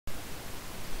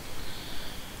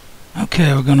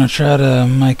Okay, we're gonna try to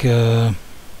make a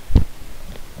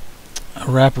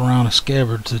wrap around a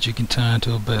scabbard that you can tie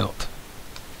into a belt.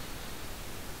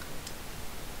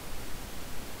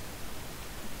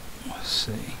 Let's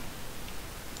see.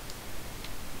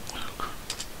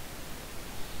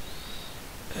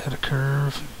 Add a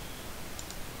curve.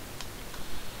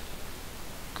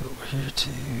 Go over here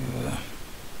to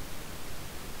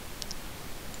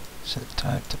set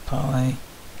type to poly.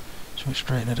 So we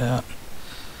straighten it out.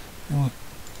 And we'll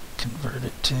convert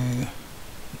it to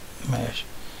mesh.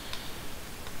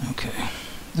 Okay.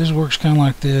 This works kind of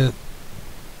like the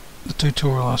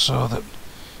tutorial I saw that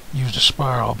used a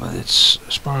spiral, but a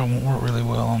spiral won't work really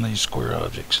well on these square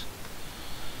objects.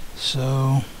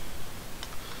 So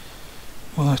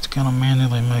we'll have to kind of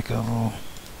manually make a little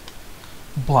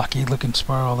blocky looking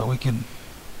spiral that we can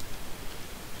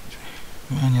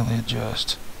manually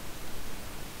adjust.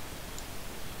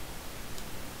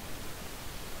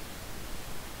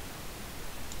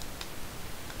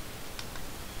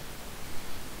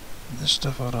 This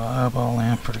stuff ought to eyeball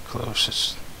in pretty close.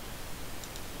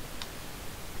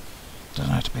 It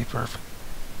doesn't have to be perfect.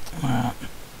 Alright.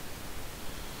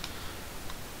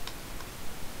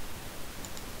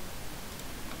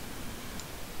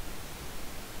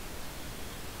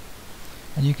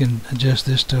 And you can adjust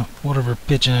this to whatever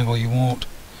pitch angle you want.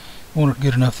 You want it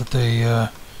good enough that the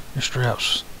your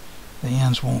straps, the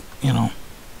ends won't, you know,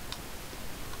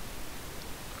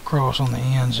 cross on the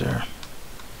ends there.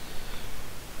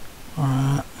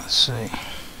 Alright, let's see.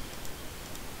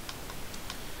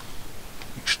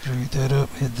 Extrude that up,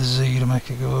 hit the Z to make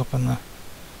it go up in the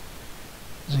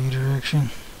Z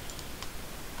direction.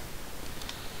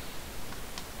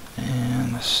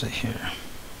 And let's see here.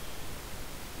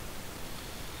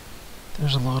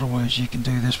 There's a lot of ways you can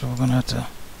do this, but we're going to have to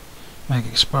make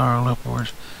it spiral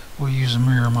upwards. We'll use a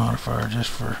mirror modifier just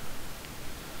for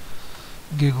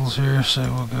giggles here, so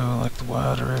we'll go like the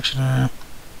Y direction there.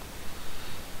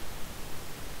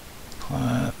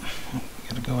 Apply it.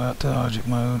 Gotta go out to object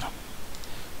mode.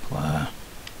 Apply.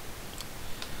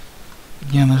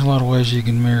 Again, there's a lot of ways you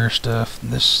can mirror stuff. In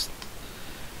this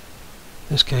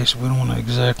case, we don't want to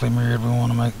exactly mirror it. We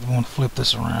want to flip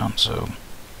this around. So what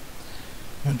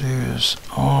I'm gonna do is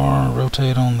R,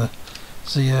 rotate on the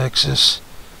Z-axis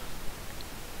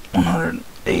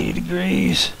 180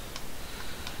 degrees,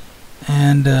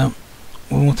 and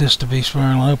we want this to be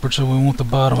spiraling upward. So we want the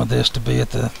bottom of this to be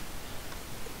at the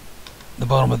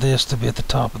bottom of this to be at the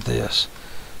top of this.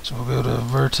 So we'll go to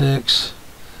vertex.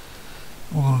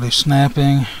 We're going to do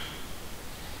snapping.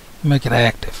 Make it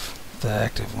active. The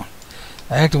active one.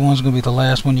 The active one is going to be the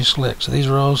last one you select. So these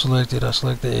are all selected. I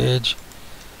select the edge.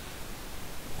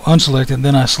 Unselected.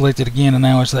 Then I select it again, and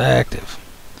now it's the active.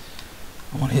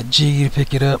 I'm going to hit G to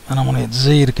pick it up, and I'm going to hit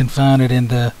Z to confine it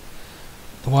into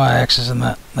the Y-axis, and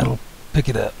that'll pick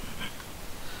it up.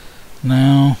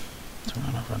 Now, turn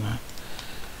it off right now.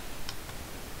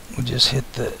 We'll just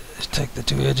take the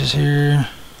two edges here,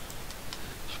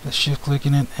 shift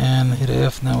clicking it, and hit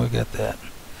F. Now we got that.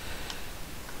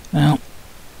 Now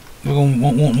we're going to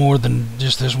want more than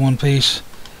just this one piece,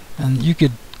 and you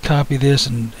could copy this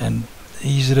and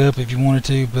ease it up if you wanted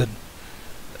to, but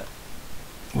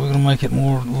we're going to make it a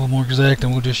little more exact,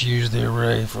 and we'll just use the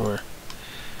array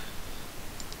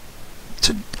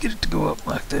to get it to go up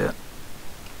like that.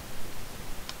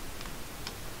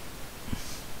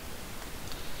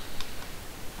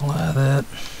 Apply that.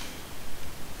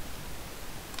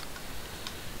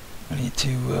 We need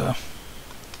to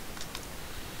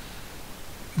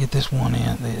get this one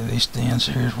in. These ends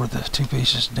here is where the two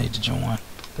pieces need to join.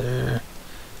 There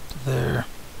to there.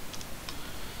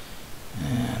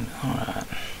 And alright.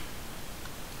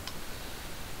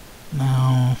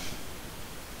 Now,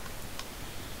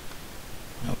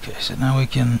 okay, so now we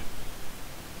can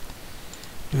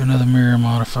do another mirror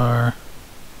modifier,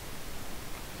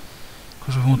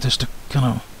 because we want this to kind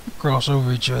of cross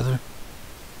over each other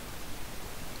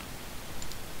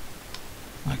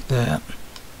like that.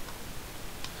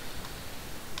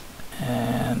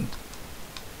 And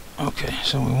okay,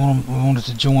 so we want it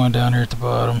to join down here at the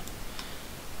bottom.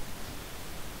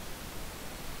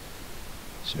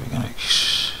 So we're going to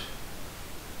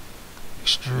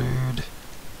extrude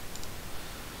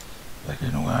back here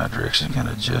in the Y direction, kind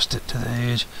of adjust it to the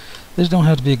edge. This don't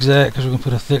have to be exact because we're going to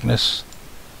put a thickness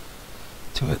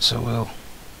to it, so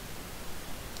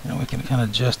we can kind of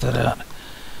adjust that out,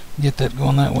 get that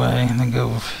going that way, and then go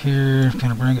over here,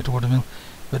 kind of bring it toward the middle,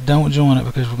 but don't join it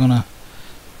because we're going to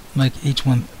make each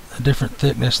one a different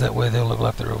thickness. That way they'll look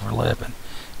like they're overlapping.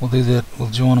 We'll do that. We'll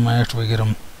join them after we get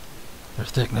them their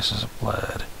thickness is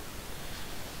applied.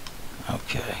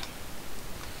 Okay.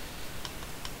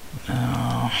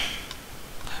 Now,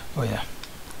 oh yeah,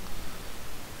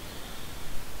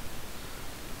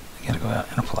 I gotta go out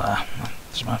and apply.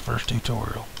 This is my first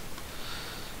tutorial.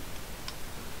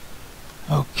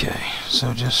 Okay,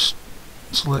 so just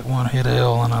select one, hit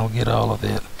L, and I'll get all of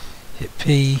it. Hit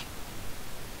P,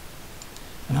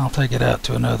 and I'll take it out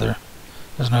to another,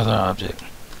 as another object.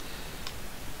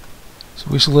 So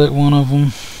we select one of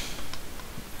them,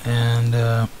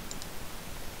 and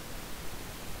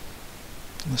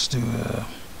let's do a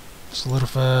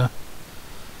solidify,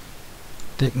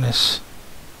 thickness.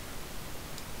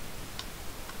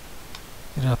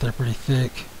 Get out there pretty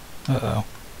thick. Uh-oh.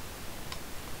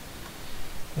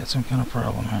 Got some kind of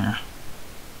problem here.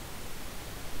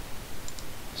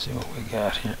 Let's see what we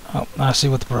got here. Oh, I see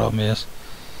what the problem is.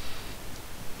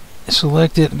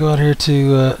 Select it, go out here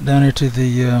to down here to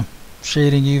the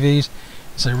shading UVs,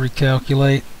 say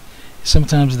recalculate.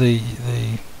 Sometimes the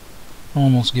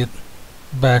normals get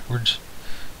backwards.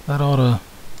 That ought to,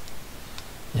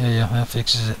 yeah, that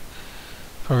fixes it.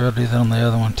 Probably ought to do that on the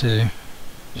other one too.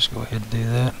 Just go ahead and do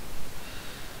that.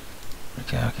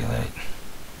 Recalculate.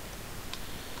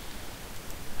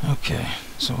 Okay,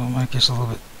 so we'll make this a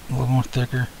little more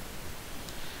thicker.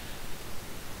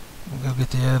 We'll go get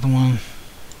the other one.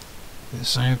 Do the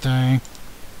same thing.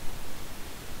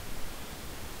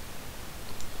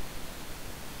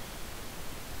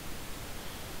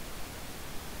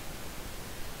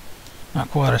 Not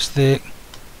quite as thick,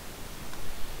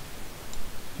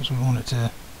 because we want it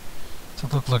to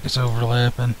look like it's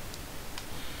overlapping,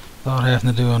 without having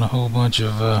to do a whole bunch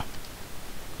of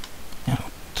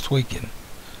tweaking.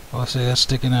 Well, see, that's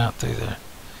sticking out through there.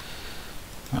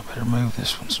 I better move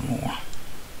this one some more.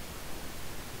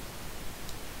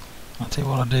 I'll tell you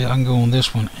what I'll do. I can go on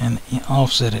this one and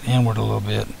offset it inward a little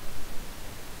bit.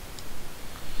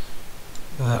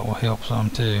 That will help some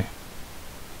too.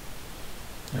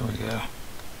 There we go.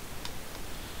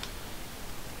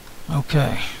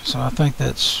 Okay, so I think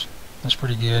that's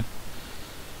pretty good.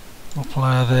 We'll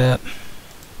apply that.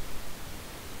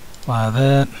 Apply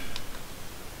that.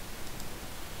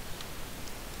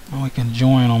 And we can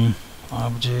join them.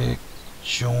 Object,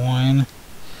 join,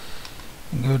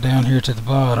 and go down here to the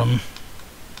bottom.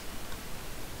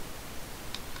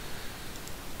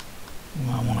 You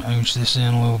might want to ounce this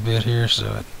in a little bit here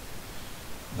so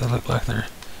they look like they're,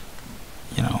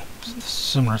 you know,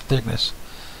 similar thickness,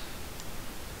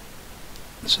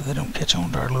 so they don't catch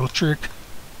on to our little trick.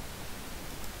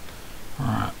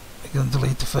 Alright, we're going to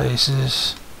delete the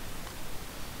faces.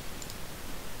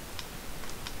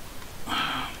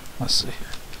 Let's see here.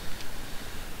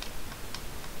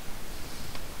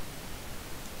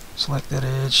 Select that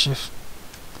edge, shift,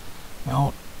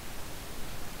 alt,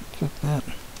 click that,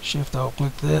 shift, alt,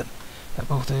 click that. Got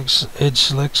both edge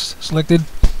selected,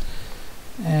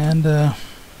 and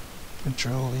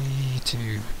Control E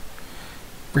to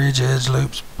bridge edge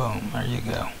loops. Boom, there you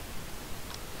go.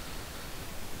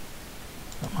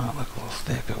 That might look a little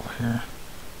thick over here.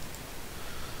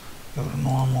 Go to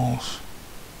normals.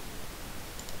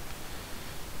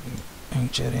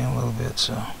 Inch that in a little bit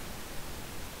so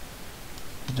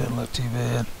it doesn't look too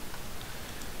bad.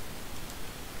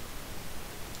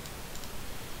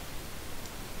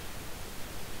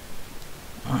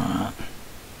 Alright.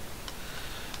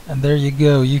 And there you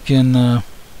go. You can, if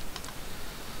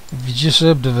you just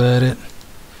subdivide it,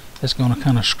 it's going to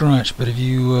kind of scrunch, but if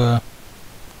you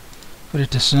put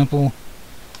it to simple,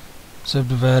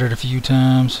 subdivide it a few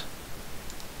times,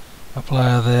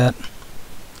 apply that,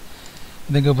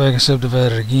 and then go back and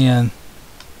subdivide it again,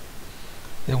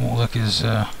 it won't look as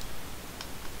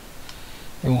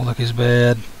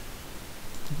bad.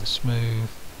 Keep it smooth.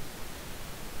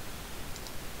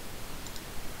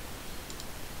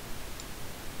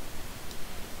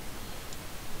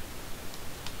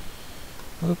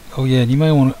 Oh yeah, and you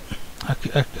may want to. I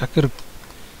could have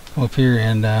come up here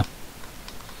and well,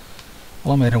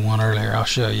 I made one earlier. I'll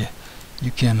show you.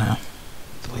 You can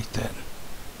delete that.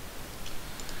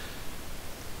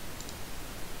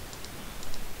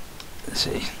 Let's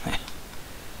see.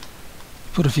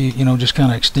 Put a few, you know, just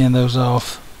kind of extend those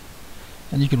off,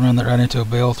 and you can run that right into a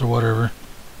belt or whatever.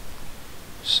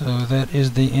 So that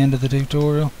is the end of the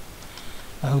tutorial.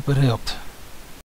 I hope it helped.